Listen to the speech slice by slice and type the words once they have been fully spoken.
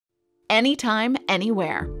anytime,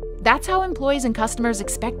 anywhere. That's how employees and customers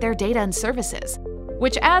expect their data and services,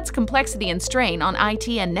 which adds complexity and strain on IT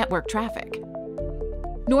and network traffic.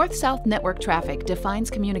 North-south network traffic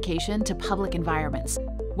defines communication to public environments,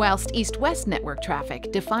 whilst east-west network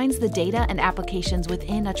traffic defines the data and applications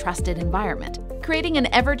within a trusted environment, creating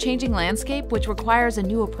an ever-changing landscape which requires a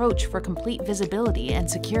new approach for complete visibility and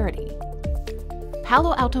security.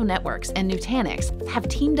 Palo Alto Networks and Nutanix have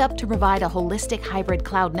teamed up to provide a holistic hybrid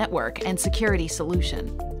cloud network and security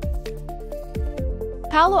solution.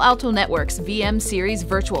 Palo Alto Networks VM series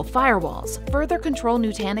virtual firewalls further control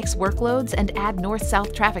Nutanix workloads and add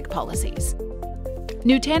north-south traffic policies.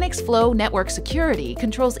 Nutanix Flow Network Security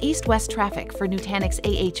controls east-west traffic for Nutanix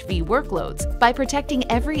AHV workloads by protecting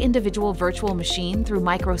every individual virtual machine through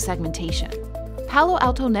micro-segmentation. Palo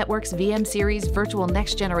Alto Networks VM series virtual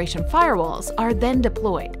next-generation firewalls are then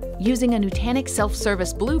deployed using a Nutanix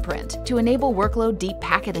self-service blueprint to enable workload deep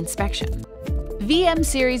packet inspection. VM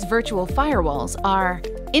series virtual firewalls are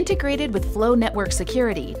integrated with Flow Network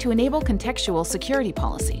Security to enable contextual security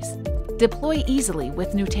policies, deploy easily with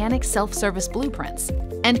Nutanix self-service blueprints,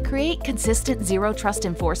 and create consistent zero-trust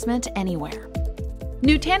enforcement anywhere.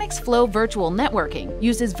 Nutanix Flow Virtual Networking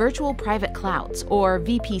uses virtual private clouds, or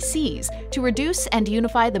VPCs, to reduce and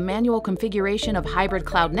unify the manual configuration of hybrid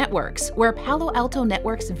cloud networks, where Palo Alto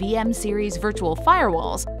Networks VM series virtual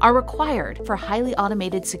firewalls are required for highly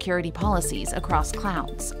automated security policies across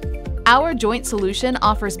clouds. Our joint solution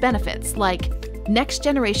offers benefits like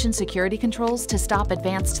next-generation security controls to stop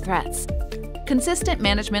advanced threats, consistent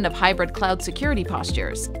management of hybrid cloud security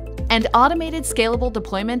postures, and automated scalable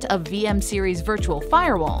deployment of VM series virtual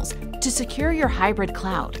firewalls to secure your hybrid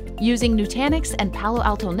cloud using Nutanix and Palo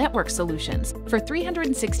Alto Network solutions for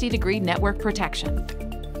 360-degree network protection.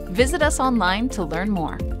 Visit us online to learn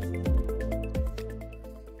more.